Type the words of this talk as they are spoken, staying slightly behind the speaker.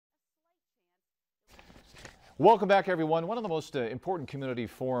Welcome back, everyone. One of the most important community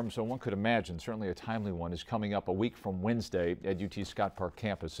forums one could imagine, certainly a timely one, is coming up a week from Wednesday at UT Scott Park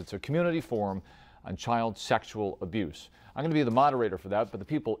campus. It's a community forum on child sexual abuse. I'm going to be the moderator for that, but the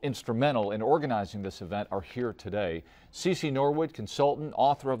people instrumental in organizing this event are here today. Cece Norwood, consultant,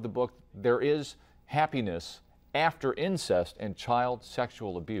 author of the book, There Is Happiness After Incest and Child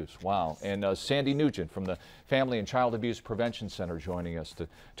Sexual Abuse. Wow. And Sandy Nugent from the Family and Child Abuse Prevention Center joining us to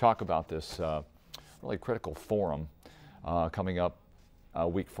talk about this really critical forum coming up a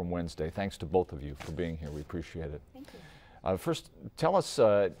week from Wednesday. Thanks to both of you for being here. We appreciate it. Thank you. First, tell us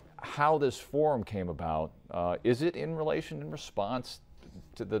how this forum came about. Is it in relation, in response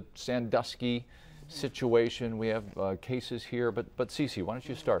to the Sandusky situation? We have cases here, but Cece, why don't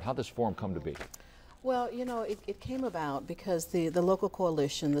you start? How did this forum come to be? Well, you know, it came about because the local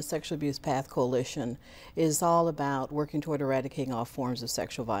coalition, the Sexual Abuse Path Coalition, is all about working toward eradicating all forms of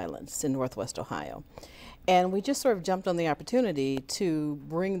sexual violence in Northwest Ohio. And we just sort of jumped on the opportunity to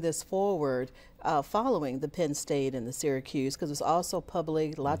bring this forward following the Penn State and the Syracuse, because it's also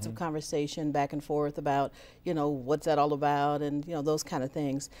public, lots of conversation back and forth about, you know, what's that all about and, you know, those kind of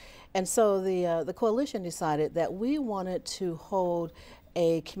things. And so the coalition decided that we wanted to hold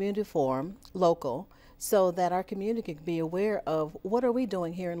a community forum, local, so that our community can be aware of what are we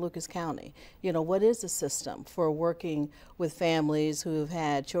doing here in Lucas County. You know, what is the system for working with families who have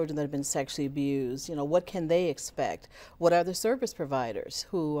had children that have been sexually abused? You know, what can they expect? What are the service providers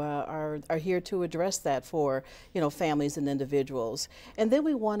who are here to address that for, you know, families and individuals? And then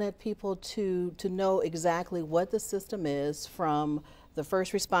we wanted people to know exactly what the system is, from the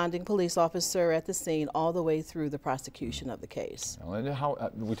first responding police officer at the scene all the way through the prosecution of the case. And how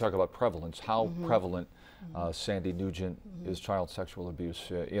we talk about prevalence, how prevalent, Sandy Nugent, is child sexual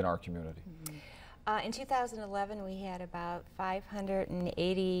abuse in our community? In 2011, we had about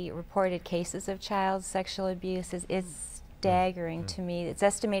 580 reported cases of child sexual abuse. It's staggering to me. It's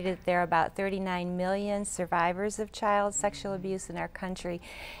estimated that there are about 39 million survivors of child sexual abuse in our country,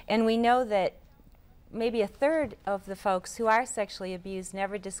 and we know that maybe a third of the folks who are sexually abused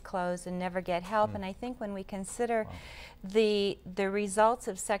never disclose and never get help. And I think when we consider the results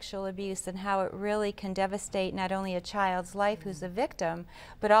of sexual abuse and how it really can devastate not only a child's life who's a victim,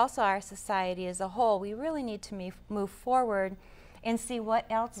 but also our society as a whole, we really need to move forward and see what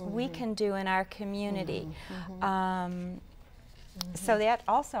else we can do in our community. So that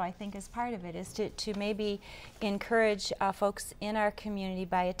also, I think, is part of it, is to maybe encourage folks in our community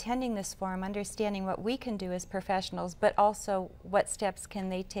by attending this forum, understanding what we can do as professionals, but also what steps can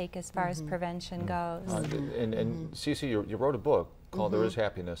they take as far as prevention goes. And Cece, you wrote a book called There Is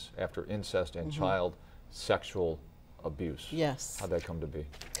Happiness After Incest and Child Sexual Abuse. Yes. How'd that come to be?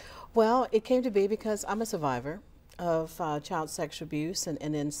 Well, it came to be because I'm a survivor of child sexual abuse and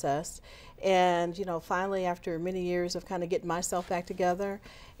incest. And, you know, finally, after many years of kind of getting myself back together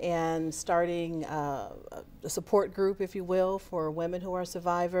and starting a support group, if you will, for women who are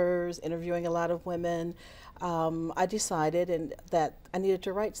survivors, interviewing a lot of women, I decided that I needed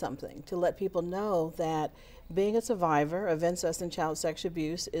to write something to let people know that being a survivor of incest and child sexual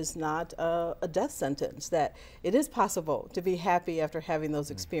abuse is not a death sentence, that it is possible to be happy after having those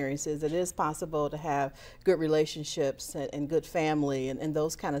experiences. It is possible to have good relationships and good family and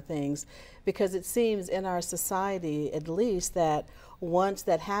those kind of things, because it seems in our society, at least, that once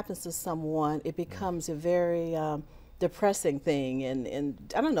that happens to someone, it becomes a very depressing thing, and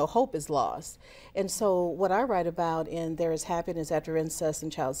I don't know, hope is lost. And so what I write about in There Is Happiness After Incest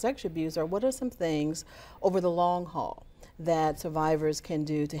and Child Sexual Abuse are what are some things over the long haul that survivors can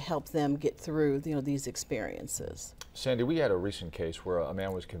do to help them get through, you know, these experiences. Sandy, we had a recent case where a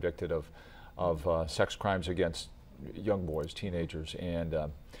man was convicted of sex crimes against young boys, teenagers, and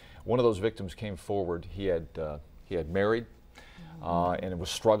one of those victims came forward. He had married and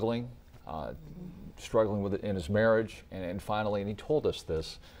was struggling with it in his marriage, and finally, and he told us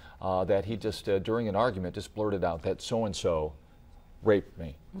this, that he just, during an argument, just blurted out that so-and-so raped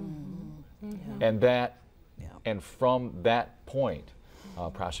me. And that, and from that point,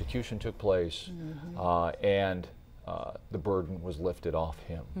 prosecution took place, and the burden was lifted off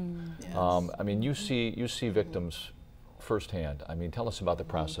him. I mean, you see victims firsthand. I mean, tell us about the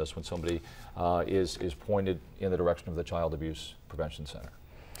process when somebody is pointed in the direction of the Child Abuse Prevention Center.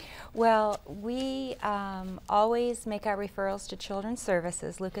 Well, we always make our referrals to Children's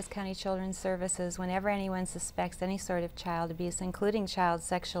Services, Lucas County Children's Services, whenever anyone suspects any sort of child abuse, including child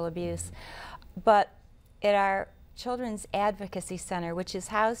sexual abuse. But at our Children's Advocacy Center, which is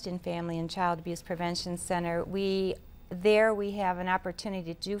housed in Family and Child Abuse Prevention Center, we there we have an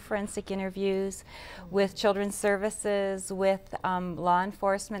opportunity to do forensic interviews with children's services, with law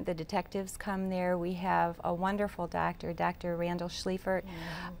enforcement. The detectives come there. We have a wonderful doctor, Dr. Randall Schlieffert,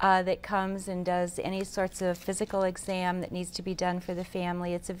 that comes and does any sorts of physical exam that needs to be done for the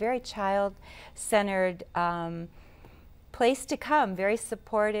family. It's a very child-centered place to come, very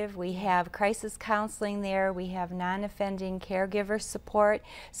supportive. We have crisis counseling there. We have non-offending caregiver support,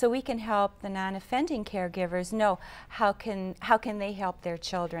 so we can help the non-offending caregivers know how can they help their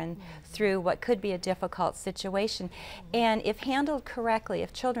children through what could be a difficult situation. And if handled correctly,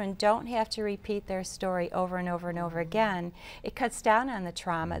 if children don't have to repeat their story over and over and over again, it cuts down on the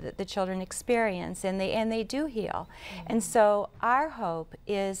trauma that the children experience, and they do heal. And so our hope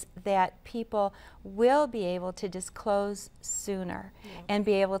is that people will be able to disclose sooner and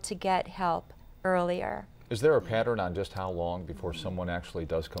be able to get help earlier. Is there a pattern on just how long before someone actually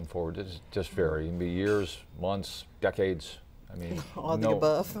does come forward? Does it just vary? It can be years, months, decades? I mean, all the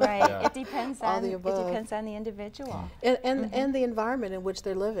above. Right. Yeah. It depends on the above. It depends on the individual. And the environment in which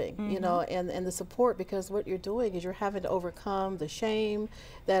they're living, you know, and the support, because what you're doing is you're having to overcome the shame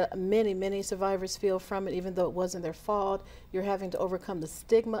that many survivors feel from it, even though it wasn't their fault. You're having to overcome the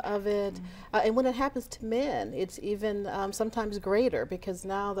stigma of it. And when it happens to men, it's even sometimes greater, because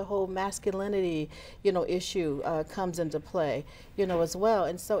now the whole masculinity, you know, issue comes into play, you know, as well.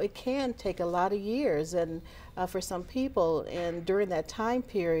 And so it can take a lot of years, and for some people, and during that time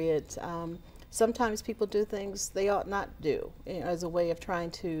period, sometimes people do things they ought not do, you know, as a way of trying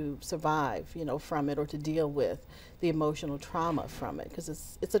to survive, you know, from it, or to deal with the emotional trauma from it, because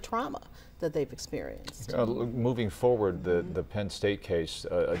it's a trauma that they've experienced. Moving forward, the Penn State case,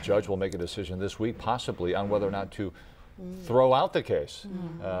 a judge will make a decision this week, possibly, on whether or not to throw out the case.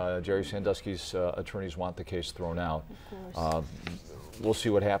 Jerry Sandusky's attorneys want the case thrown out. We'll see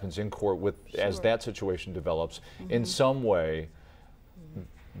what happens in court as that situation develops. In some way,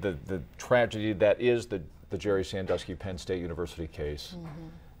 the tragedy that is the Jerry Sandusky Penn State University case,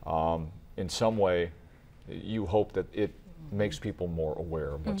 in some way, you hope that it makes people more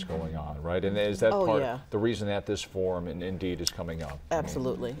aware of what's going on, right? And is that the reason that this forum indeed is coming up?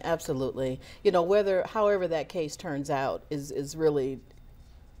 Absolutely, absolutely. You know, however that case turns out is really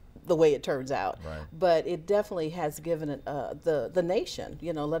the way it turns out. Right. But it definitely has given the nation,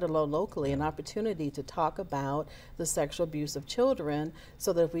 you know, let alone locally, an opportunity to talk about the sexual abuse of children,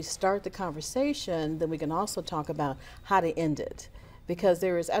 so that if we start the conversation, then we can also talk about how to end it. Because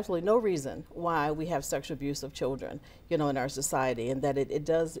there is absolutely no reason why we have sexual abuse of children, you know, in our society, and that it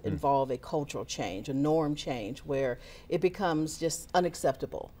does involve a cultural change, a norm change, where it becomes just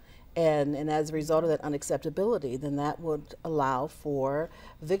unacceptable. And as a result of that unacceptability, then that would allow for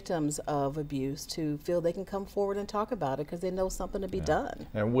victims of abuse to feel they can come forward and talk about it, because they know something to be done.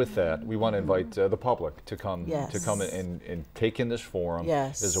 And with that, we want to invite the public to come and take in this forum.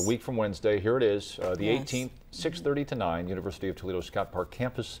 There's a week from Wednesday. Here it is, the 18th, 6:30 to 9, University of Toledo Scott Park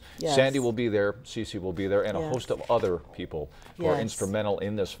campus. Sandy will be there, Cece will be there, and a host of other people who are instrumental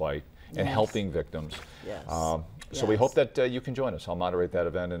in this fight and helping victims. So we hope that you can join us. I'll moderate that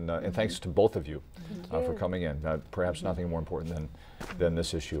event, and thanks to both of you for coming in. Perhaps nothing more important than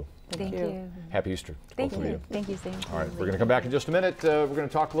this issue. Thank you. Happy Easter. Thank you. Thank you, Sam. All right, we're going to come back in just a minute. We're going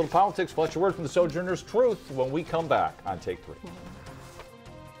to talk a little politics. Fletcher Word from the Sojourner's Truth when we come back on Take 3.